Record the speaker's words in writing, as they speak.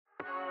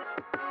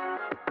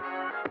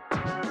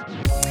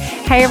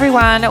Hey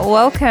everyone,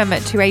 welcome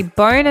to a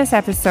bonus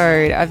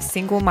episode of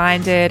Single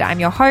Minded. I'm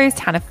your host,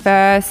 Hannah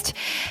First.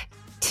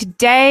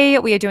 Today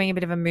we are doing a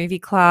bit of a movie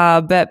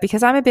club, but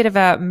because I'm a bit of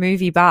a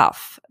movie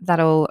buff,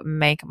 that'll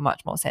make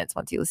much more sense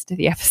once you listen to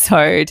the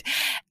episode.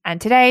 And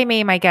today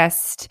me and my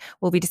guest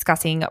will be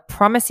discussing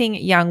Promising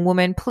Young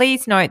Woman.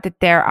 Please note that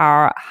there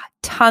are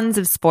tons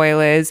of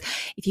spoilers.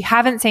 If you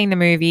haven't seen the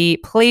movie,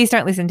 please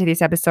don't listen to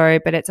this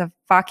episode, but it's a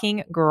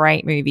fucking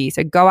great movie.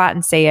 So go out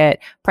and see it,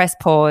 press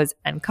pause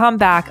and come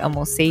back and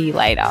we'll see you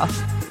later.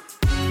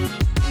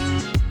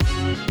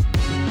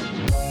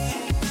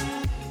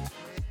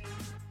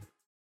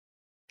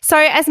 So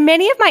as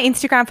many of my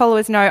Instagram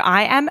followers know,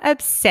 I am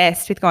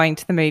obsessed with going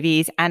to the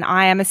movies, and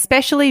I am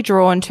especially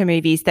drawn to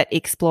movies that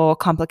explore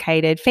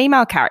complicated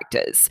female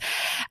characters.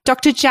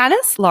 Dr.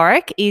 Janice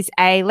Lorick is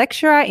a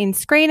lecturer in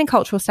screen and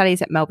cultural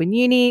studies at Melbourne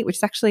Uni, which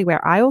is actually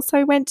where I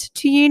also went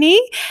to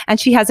uni, and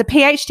she has a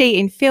PhD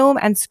in film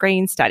and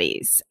screen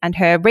studies, and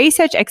her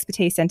research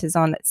expertise centres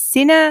on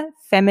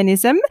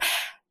cinefeminism.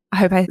 I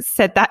hope I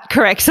said that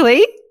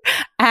correctly.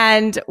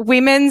 And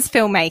women's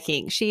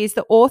filmmaking. She is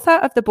the author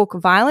of the book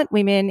Violent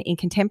Women in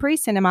Contemporary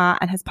Cinema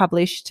and has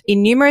published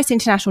in numerous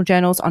international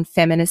journals on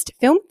feminist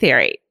film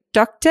theory.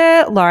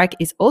 Dr. Lorick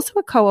is also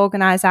a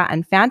co-organiser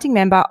and founding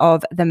member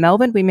of the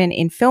Melbourne Women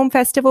in Film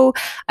Festival,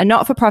 a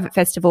not-for-profit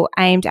festival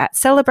aimed at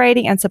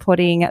celebrating and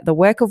supporting the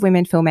work of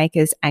women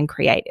filmmakers and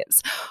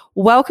creatives.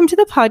 Welcome to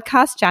the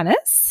podcast,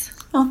 Janice.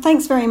 Oh,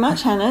 thanks very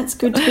much, Hannah. It's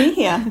good to be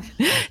here.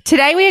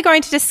 Today we are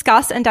going to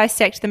discuss and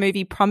dissect the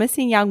movie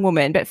Promising Young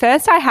Woman. But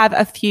first I have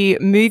a few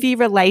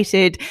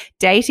movie-related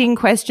dating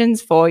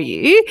questions for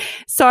you.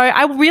 So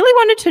I really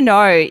wanted to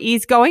know,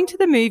 is going to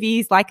the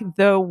movies like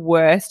the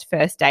worst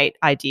first date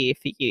idea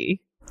for you?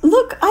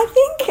 Look,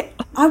 I think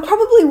I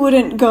probably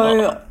wouldn't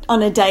go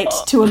on a date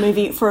to a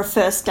movie for a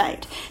first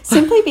date,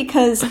 simply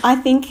because I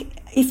think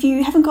if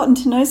you haven't gotten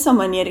to know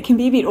someone yet, it can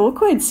be a bit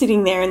awkward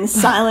sitting there in the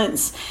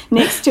silence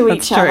next to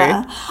each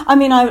other. I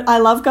mean, I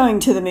love going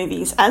to the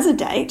movies as a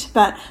date,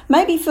 but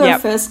maybe for a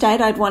first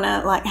date, I'd want to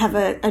like have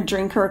a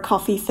drink or a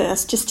coffee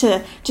first, just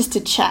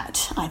to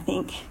chat, I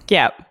think.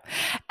 Yep.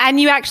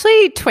 And you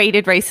actually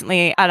tweeted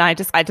recently, and I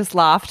just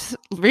laughed,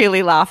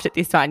 really laughed at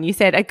this one. You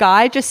said, a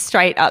guy just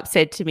straight up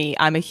said to me,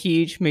 I'm a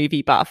huge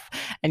movie buff.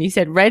 And you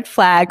said red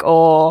flag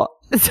or...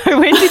 So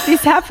when did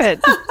this happen?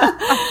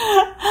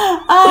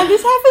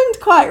 This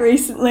happened quite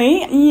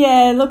recently.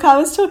 Yeah, look, I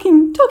was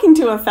talking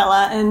to a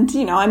fella and,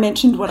 you know, I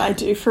mentioned what I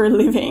do for a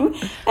living. And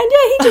yeah,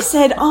 he just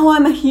said, oh,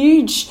 I'm a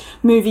huge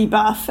movie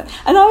buff.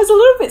 And I was a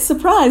little bit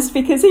surprised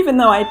because even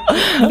though I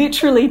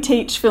literally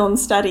teach film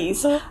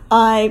studies,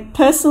 I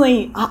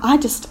personally,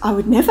 I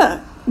would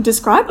never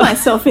describe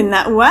myself in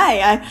that way.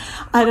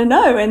 I don't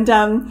know. And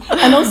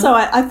also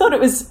I thought it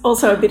was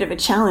also a bit of a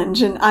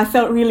challenge, and I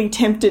felt really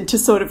tempted to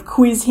sort of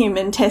quiz him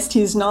and test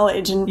his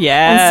knowledge and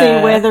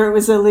see whether it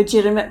was a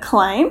legitimate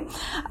claim.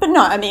 But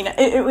no, I mean,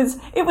 it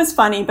was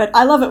funny, but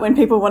I love it when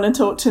people want to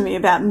talk to me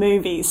about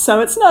movies, so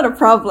it's not a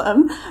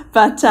problem.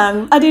 But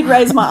I did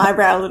raise my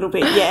eyebrow a little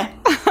bit, yeah.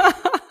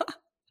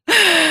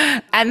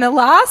 And the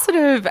last sort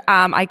of,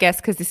 I guess,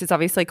 because this is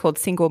obviously called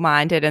Single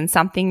Minded, and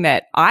something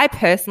that I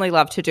personally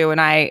love to do,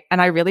 and I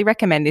really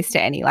recommend this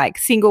to any like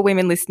single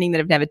women listening that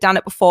have never done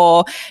it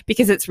before,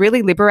 because it's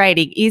really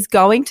liberating, is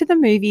going to the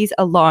movies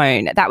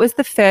alone. That was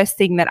the first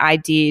thing that I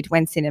did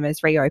when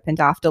cinemas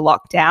reopened after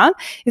lockdown.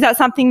 Is that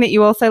something that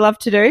you also love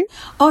to do?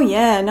 Oh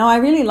yeah, no, I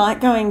really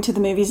like going to the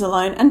movies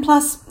alone, and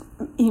plus,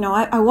 you know,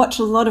 I watch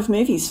a lot of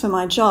movies for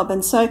my job,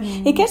 and so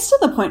it gets to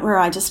the point where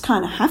I just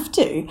kind of have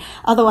to.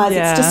 Otherwise,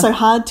 it's just so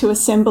hard to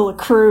assemble a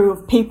crew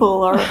of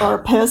people or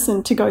a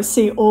person to go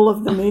see all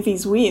of the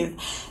movies with.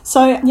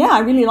 So, yeah, I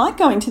really like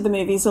going to the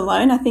movies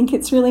alone. I think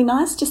it's really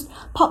nice. Just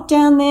pop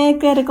down there,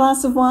 get a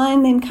glass of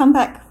wine, then come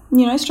back,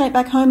 you know, straight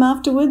back home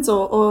afterwards,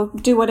 or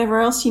do whatever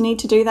else you need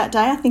to do that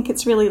day. I think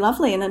it's really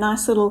lovely and a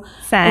nice little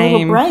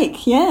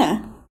break.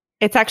 Yeah.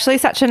 It's actually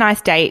such a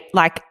nice date.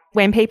 Like,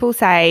 when people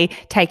say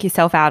take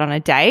yourself out on a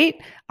date,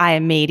 I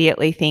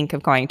immediately think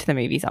of going to the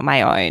movies on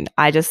my own.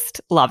 I just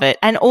love it.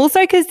 And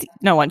also because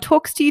no one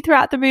talks to you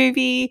throughout the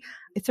movie.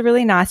 It's a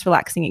really nice,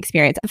 relaxing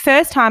experience. The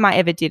first time I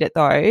ever did it,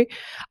 though,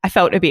 I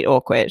felt a bit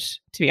awkward,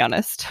 to be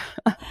honest.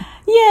 Yeah,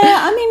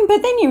 I mean,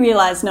 but then you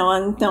realise no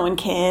one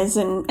cares,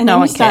 and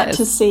then you start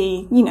to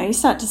see, you know,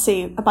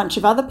 a bunch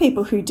of other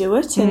people who do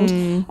it,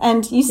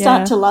 and you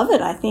start to love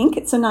it. I think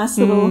it's a nice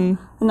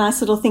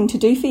little thing to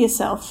do for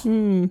yourself.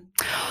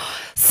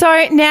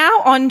 So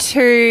now on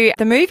to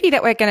the movie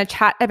that we're going to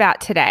chat about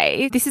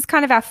today. This is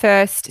kind of our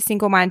first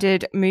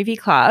single-minded movie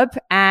club,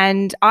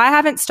 and I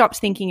haven't stopped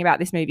thinking about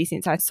this movie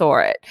since I saw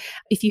it.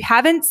 If you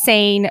haven't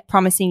seen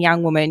Promising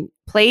Young Woman,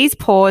 please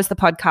pause the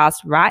podcast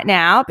right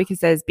now because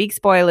there's big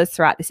spoilers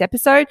throughout this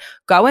episode.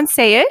 Go and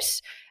see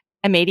it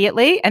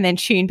immediately and then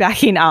tune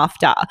back in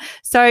after.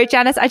 So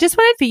Janice, I just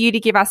wanted for you to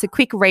give us a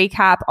quick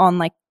recap on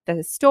like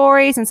the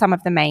stories and some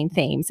of the main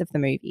themes of the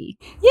movie.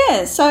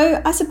 Yeah,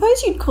 so I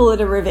suppose you'd call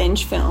it a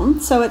revenge film.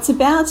 So it's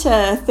about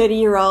a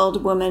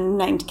 30-year-old woman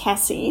named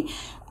Cassie,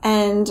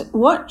 And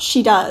what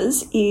she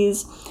does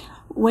is,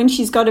 when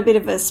she's got a bit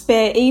of a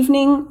spare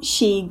evening,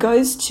 she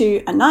goes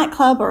to a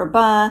nightclub or a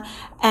bar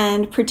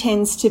and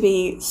pretends to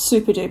be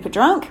super duper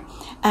drunk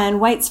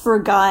and waits for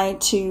a guy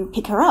to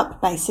pick her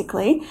up,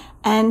 basically,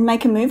 and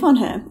make a move on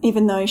her,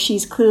 even though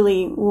she's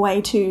clearly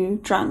way too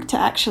drunk to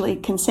actually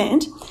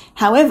consent.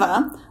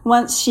 However,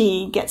 once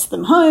she gets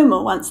them home,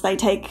 or once they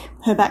take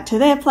her back to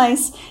their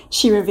place,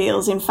 she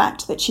reveals, in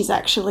fact, that she's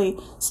actually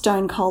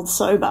stone cold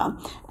sober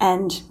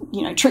and,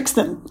 tricks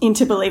them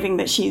into believing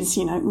that she's,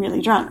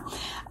 really drunk.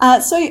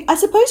 So I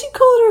suppose you'd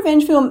call it a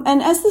revenge film.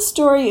 And as the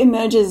story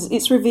emerges,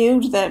 it's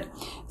revealed that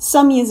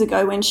some years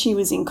ago, when she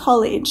was in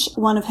college,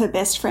 one of her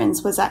best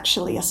friends was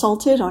actually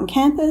assaulted on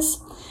campus,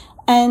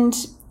 and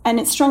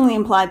it's strongly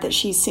implied that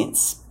she's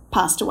since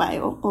passed away,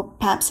 or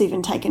perhaps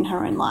even taken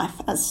her own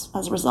life as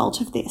a result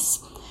of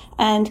this.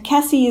 And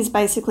Cassie is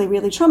basically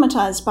really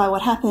traumatized by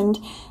what happened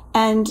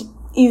and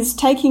is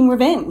taking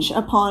revenge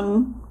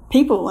upon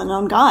people and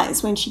on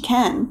guys when she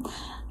can.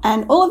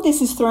 And all of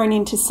this is thrown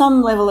into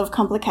some level of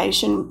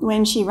complication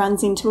when she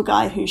runs into a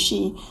guy who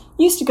she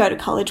used to go to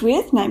college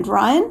with, named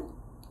Ryan,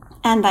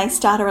 and they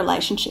start a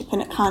relationship,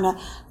 and it kind of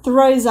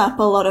throws up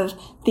a lot of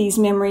these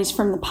memories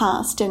from the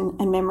past and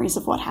memories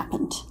of what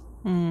happened.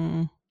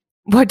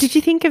 What did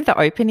you think of the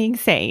opening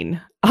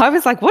scene? I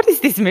was like, what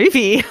is this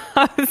movie?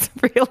 I was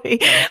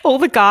really, all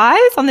the guys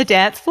on the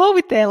dance floor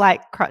with their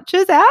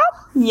crutches out.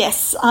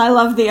 Yes, I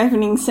love the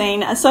opening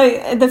scene.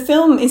 So the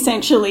film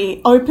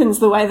essentially opens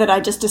the way that I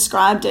just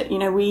described it.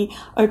 We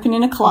open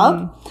in a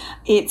club.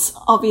 It's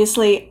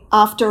obviously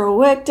after a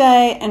work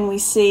day, and we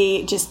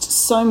see just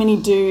so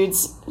many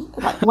dudes,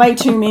 way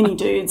too many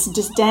dudes,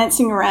 just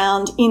dancing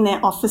around in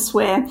their office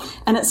wear.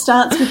 And it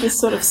starts with this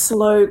sort of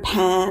slow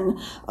pan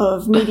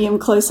of medium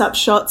close-up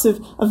shots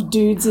of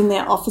dudes in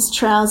their office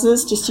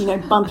trousers, just,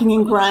 bumping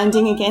and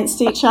grinding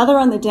against each other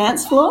on the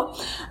dance floor.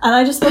 And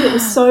I just thought it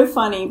was so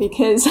funny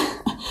because you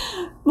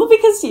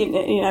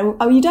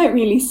don't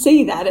really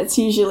see that. It's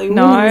usually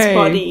women's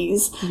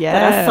bodies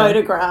that are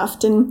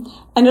photographed, and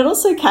it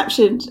also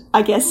captured,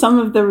 I guess, some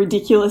of the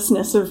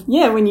ridiculousness of,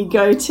 when you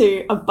go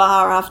to a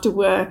bar after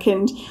work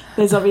and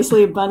there's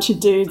obviously a bunch of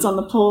dudes on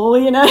the pool,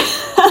 and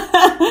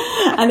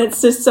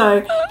it's just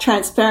so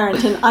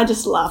transparent. And I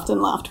just laughed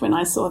and laughed when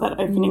I saw that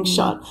opening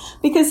shot,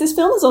 because this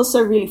film is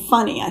also really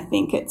funny. I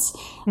think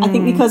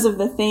because of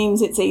the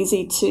themes, it's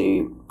easy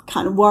to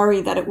kind of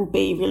worry that it will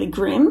be really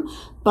grim,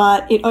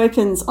 but it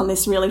opens on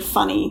this really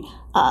funny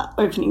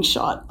opening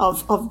shot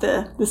of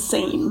the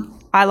scene.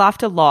 I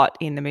laughed a lot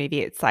in the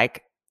movie. It's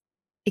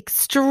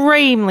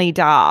extremely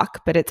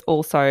dark, but it's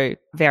also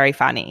very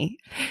funny.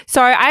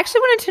 So I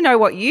actually wanted to know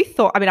what you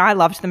thought. I mean, I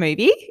loved the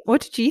movie.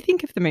 What did you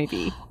think of the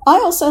movie? I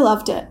also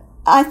loved it.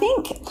 I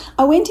think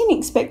I went in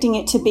expecting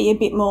it to be a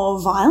bit more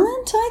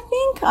violent,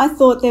 I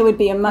thought there would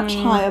be a much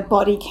higher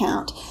body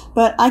count,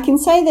 but I can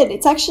say that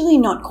it's actually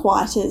not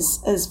quite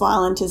as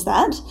violent as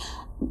that.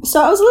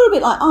 So I was a little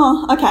bit like,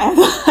 oh, okay,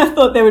 I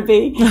thought there would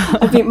be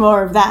a bit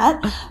more of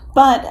that.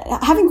 But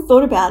having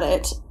thought about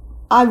it,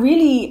 I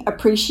really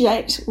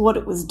appreciate what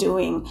it was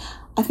doing.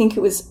 I think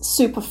it was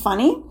super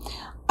funny.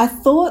 I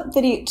thought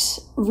that it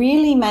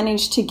really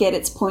managed to get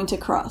its point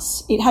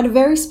across. It had a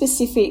very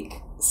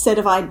specific set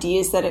of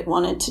ideas that it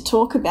wanted to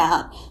talk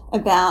about,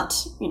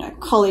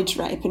 college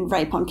rape and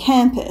rape on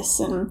campus,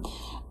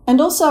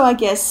 and also, I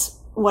guess,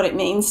 what it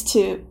means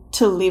to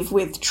live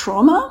with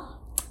trauma.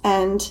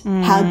 And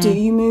how do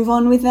you move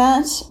on with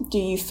that? Do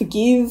you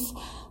forgive?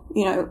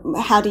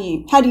 How do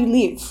you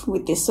live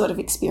with this sort of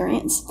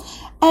experience?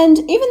 And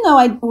even though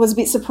I was a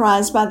bit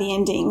surprised by the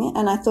ending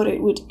and I thought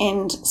it would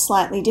end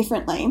slightly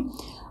differently,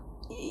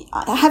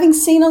 having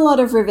seen a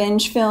lot of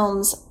revenge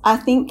films, I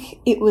think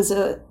it was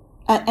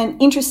an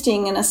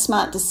interesting and a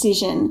smart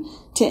decision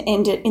to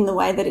end it in the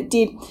way that it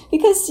did,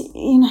 because,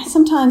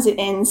 sometimes it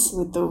ends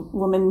with the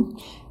woman,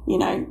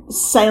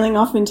 sailing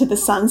off into the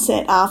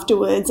sunset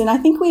afterwards. And I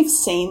think we've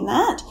seen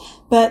that.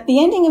 But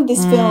the ending of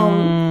this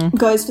film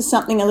goes for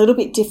something a little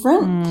bit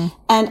different.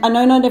 And I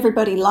know not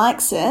everybody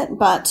likes it,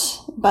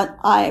 but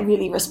I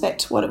really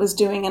respect what it was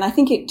doing. And I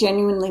think it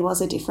genuinely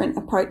was a different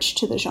approach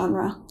to the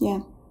genre.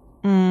 Yeah.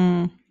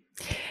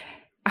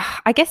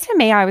 I guess for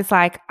me, I was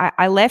like,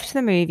 I left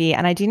the movie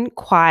and I didn't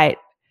quite,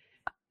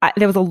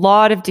 there was a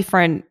lot of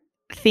different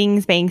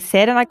things being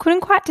said and I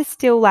couldn't quite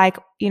distill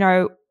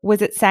was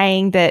it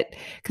saying that,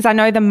 because I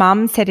know the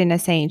mum said in a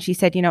scene, she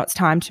said, it's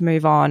time to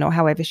move on, or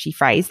however she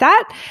phrased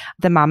that,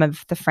 the mum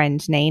of the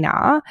friend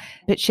Nina,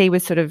 but she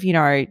was sort of,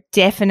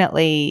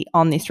 definitely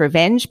on this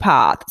revenge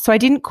path. So I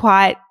didn't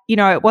quite,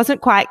 it wasn't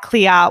quite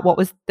clear what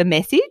was the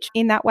message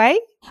in that way.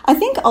 I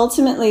think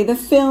ultimately the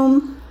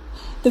film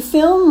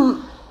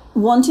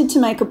wanted to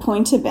make a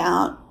point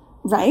about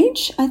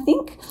rage, I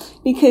think,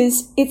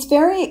 because it's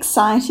very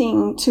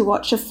exciting to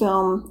watch a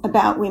film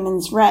about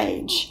women's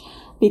rage,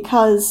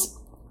 because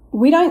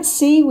we don't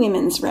see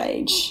women's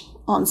rage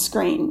on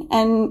screen,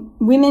 and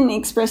women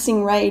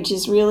expressing rage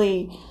is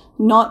really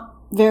not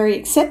very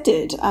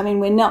accepted. I mean,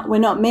 we're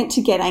not meant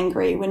to get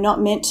angry. We're not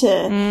meant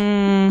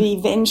to be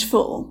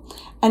vengeful.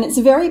 And it's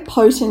a very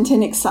potent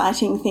and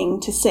exciting thing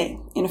to see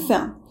in a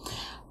film.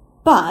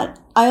 But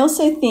I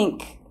also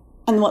think,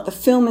 and what the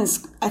film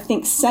is, I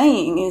think,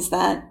 saying is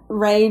that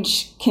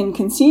rage can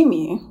consume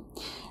you.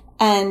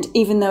 And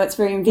even though it's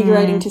very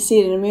invigorating to see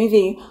it in a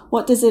movie,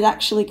 what does it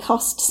actually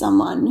cost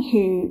someone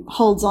who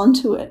holds on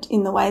to it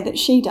in the way that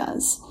she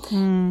does?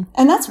 And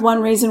that's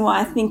one reason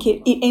why I think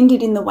it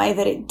ended in the way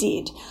that it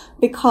did,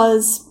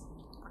 because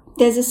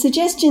there's a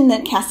suggestion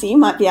that Cassie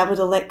might be able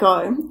to let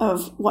go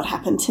of what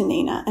happened to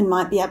Nina and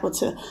might be able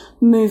to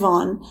move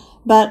on,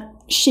 but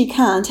she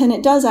can't, and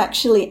it does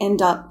actually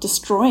end up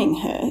destroying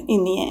her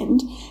in the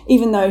end,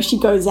 even though she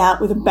goes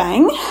out with a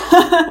bang.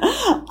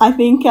 I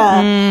think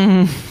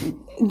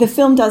the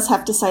film does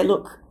have to say,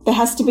 look, there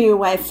has to be a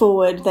way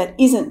forward that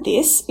isn't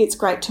this. It's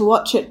great to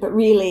watch it, but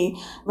really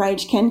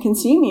rage can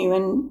consume you.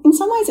 And in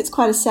some ways it's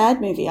quite a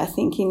sad movie, I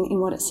think, in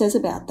what it says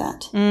about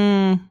that.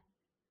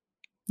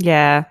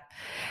 Yeah.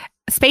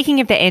 Speaking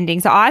of the ending,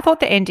 so I thought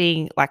the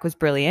ending was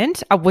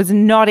brilliant. I was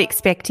not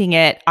expecting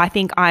it. I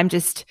think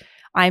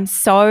I'm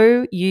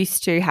so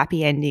used to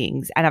happy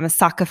endings, and I'm a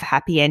sucker for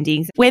happy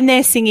endings. When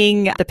they're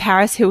singing the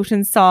Paris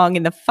Hilton song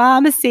in the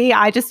pharmacy,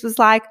 I just was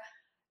like,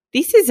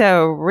 this is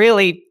a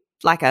really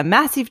a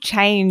massive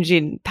change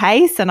in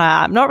pace, and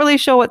I'm not really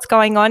sure what's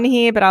going on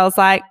here, but I was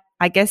like,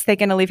 I guess they're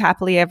going to live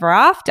happily ever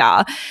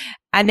after.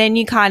 And then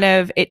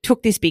it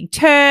took this big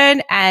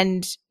turn,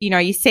 and,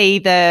 you see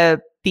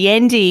the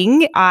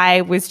ending.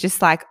 I was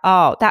just like,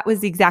 oh, that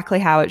was exactly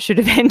how it should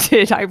have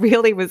ended. I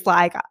really was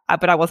like,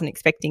 but I wasn't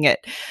expecting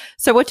it.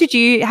 So how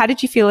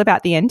did you feel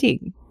about the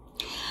ending?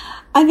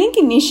 I think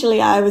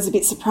initially I was a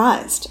bit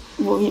surprised.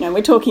 Well,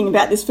 we're talking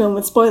about this film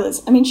with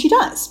spoilers. I mean, she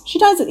dies. She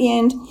dies at the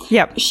end.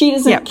 Yep. She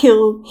doesn't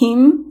kill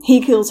him.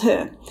 He kills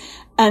her.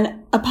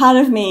 And a part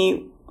of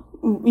me,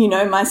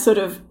 my sort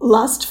of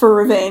lust for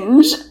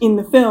revenge in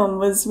the film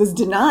was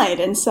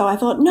denied. And so I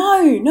thought,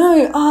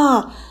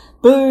 no,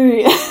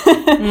 boo.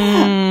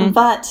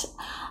 But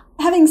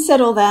having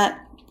said all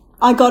that,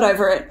 I got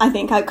over it, I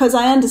think, because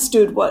I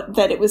understood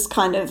that it was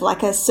kind of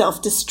like a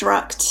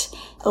self-destruct,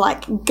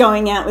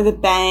 going out with a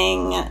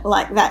bang,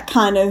 that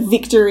kind of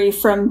victory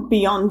from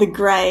beyond the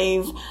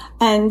grave.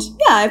 And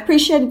yeah, I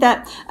appreciated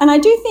that. And I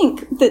do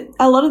think that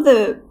a lot of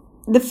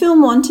the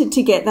film wanted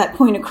to get that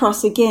point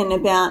across again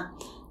about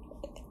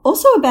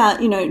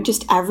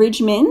just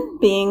average men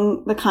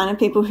being the kind of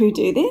people who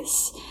do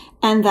this.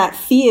 And that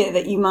fear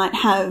that you might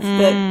have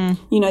that,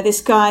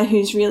 this guy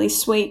who's really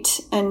sweet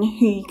and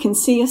who you can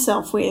see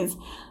yourself with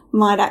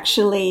might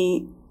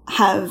actually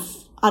have,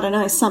 I don't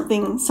know,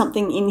 something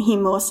in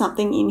him or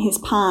something in his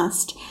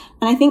past.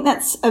 And I think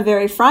that's a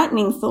very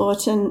frightening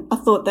thought, and a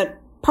thought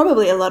that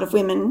probably a lot of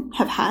women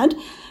have had.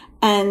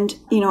 And,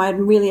 I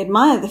really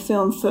admire the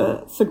film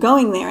for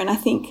going there. And I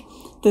think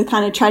the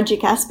kind of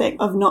tragic aspect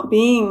of not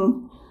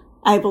being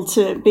able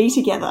to be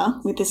together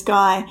with this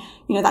guy,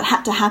 that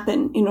had to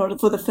happen in order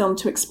for the film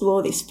to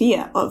explore this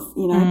fear of,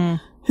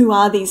 who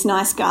are these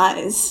nice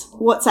guys?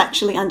 What's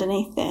actually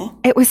underneath there?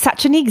 It was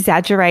such an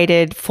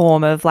exaggerated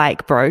form of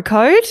bro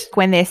code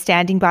when they're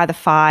standing by the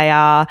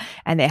fire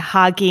and they're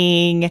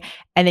hugging,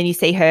 and then you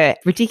see her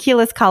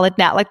ridiculous coloured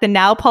nail, the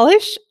nail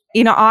polish.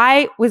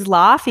 I was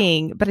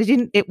laughing, but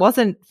it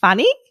wasn't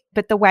funny.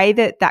 But the way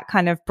that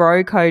kind of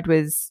bro code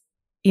was,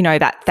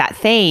 that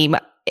theme,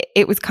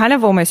 it was kind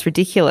of almost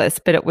ridiculous,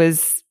 but it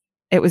was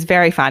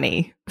very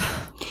funny.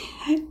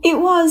 It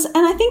was,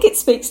 and I think it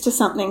speaks to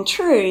something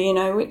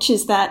true, which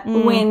is that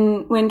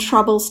when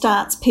trouble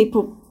starts,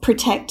 people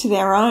protect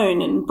their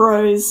own, and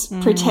bros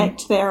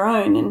protect their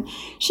own. And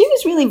she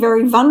was really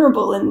very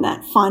vulnerable in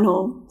that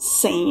final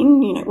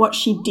scene, what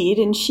she did,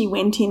 and she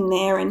went in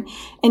there, and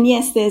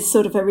yes, there's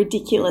sort of a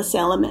ridiculous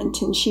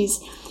element, and she's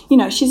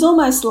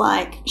almost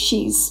like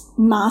she's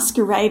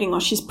masquerading, or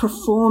she's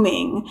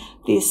performing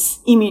this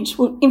image.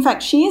 Well, in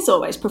fact, she is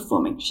always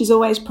performing. She's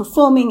always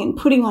performing and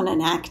putting on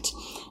an act.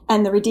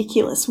 And the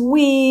ridiculous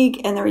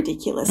wig and the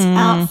ridiculous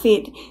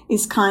outfit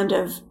is kind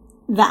of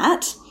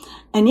that.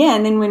 And yeah,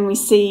 and then when we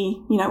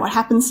see, what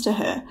happens to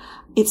her,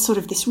 it's sort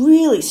of this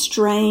really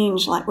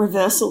strange,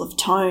 reversal of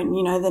tone,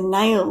 the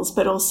nails,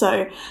 but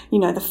also,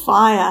 the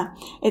fire.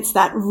 It's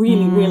that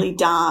really, really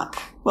dark.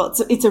 Well,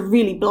 it's a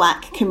really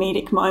black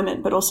comedic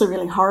moment, but also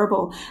really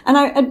horrible. And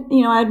I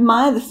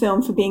admire the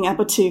film for being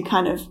able to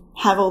kind of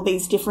have all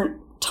these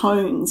different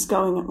tones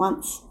going at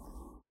once.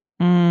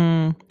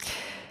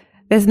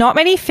 There's not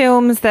many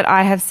films that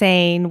I have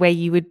seen where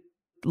you would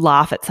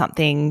laugh at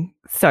something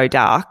so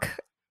dark,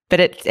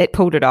 but it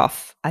pulled it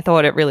off. I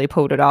thought it really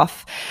pulled it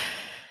off.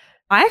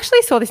 I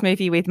actually saw this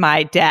movie with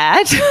my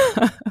dad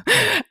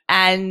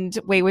and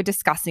we were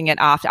discussing it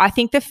after. I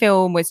think the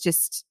film was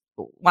just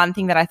one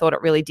thing that I thought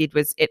it really did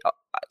was it,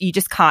 you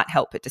just can't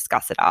help but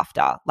discuss it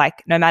after.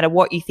 Like, no matter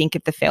what you think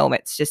of the film,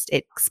 it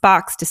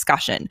sparks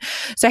discussion.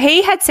 So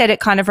he had said it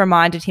kind of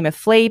reminded him of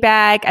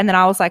Fleabag, and then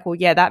I was like, well,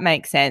 yeah, that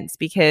makes sense,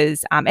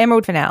 because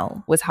Emerald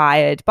Fennell was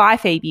hired by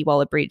Phoebe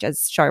Waller-Bridge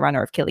as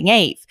showrunner of Killing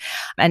Eve,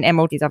 and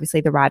Emerald is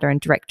obviously the writer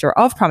and director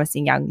of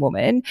Promising Young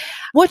Woman.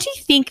 What do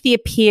you think the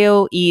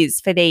appeal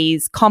is for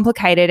these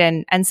complicated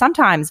and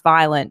sometimes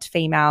violent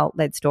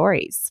female-led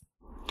stories?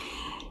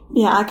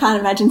 Yeah, I can't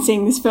imagine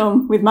seeing this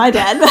film with my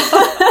dad.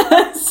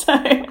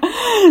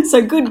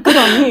 so good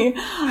on you.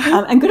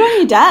 And good on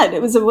your dad.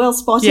 It was a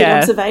well-spotted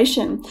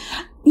observation.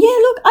 Yeah,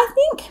 look, I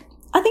think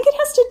it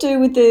has to do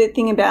with the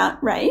thing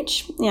about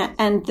rage,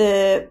 and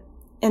the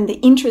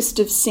interest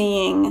of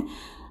seeing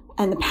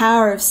and the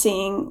power of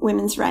seeing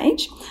women's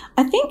rage.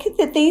 I think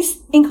that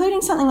these,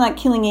 including something like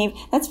Killing Eve,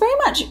 that's very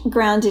much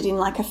grounded in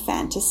like a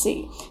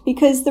fantasy,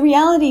 because the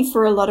reality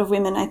for a lot of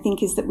women, I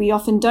think, is that we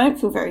often don't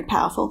feel very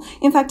powerful.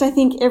 In fact, I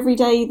think every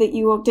day that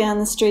you walk down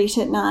the street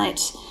at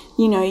night,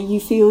 you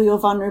feel your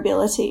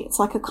vulnerability. It's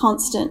like a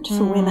constant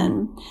for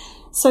women.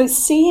 So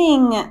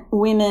seeing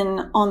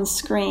women on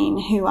screen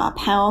who are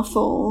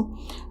powerful,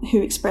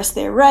 who express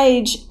their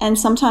rage, and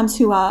sometimes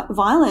who are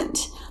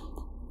violent,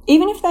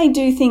 even if they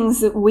do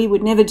things that we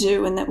would never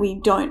do and that we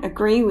don't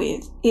agree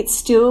with, it's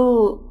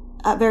still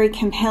very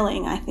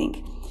compelling, I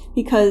think,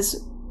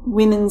 because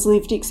women's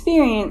lived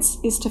experience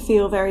is to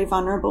feel very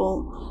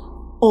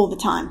vulnerable all the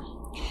time.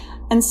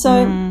 And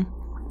so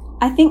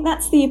I think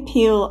that's the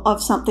appeal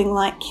of something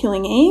like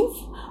Killing Eve,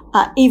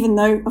 even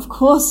though, of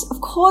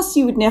course,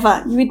 you would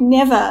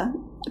never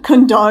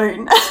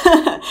condone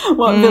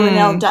what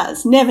Villanelle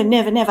does. Never.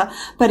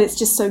 But it's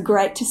just so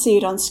great to see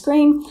it on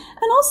screen.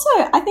 And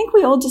also, I think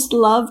we all just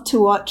love to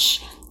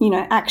watch,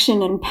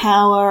 action and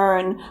power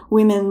and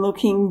women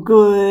looking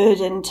good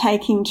and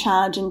taking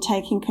charge and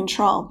taking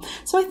control.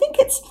 So I think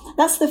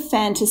that's the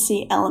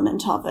fantasy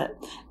element of it.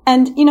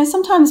 And,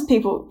 sometimes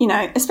people,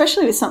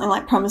 especially with something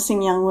like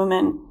Promising Young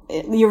Woman,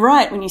 you're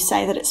right when you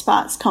say that it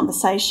sparks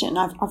conversation.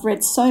 I've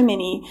read so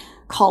many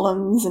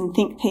columns and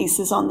think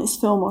pieces on this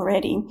film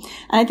already. And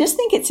I just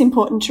think it's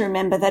important to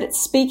remember that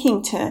it's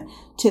speaking to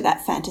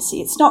that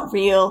fantasy. It's not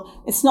real.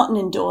 It's not an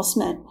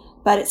endorsement,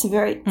 but it's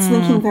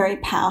linking very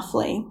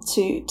powerfully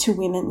to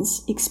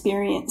women's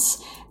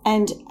experience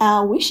and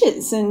our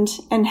wishes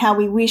and how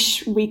we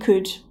wish we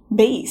could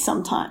be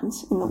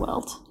sometimes in the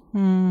world.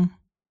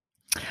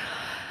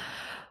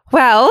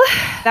 Well,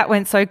 that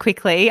went so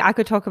quickly. I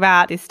could talk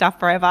about this stuff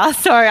forever.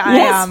 So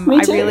yes,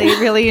 I really,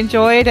 really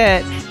enjoyed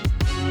it.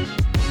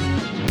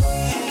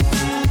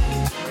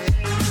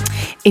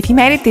 If you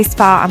made it this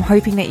far, I'm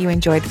hoping that you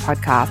enjoyed the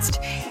podcast.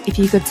 If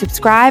you could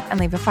subscribe and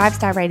leave a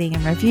 5-star rating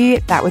and review,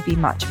 that would be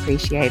much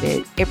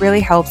appreciated. It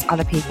really helps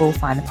other people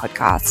find the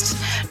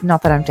podcast.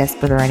 Not that I'm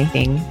desperate or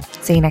anything.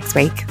 See you next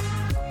week.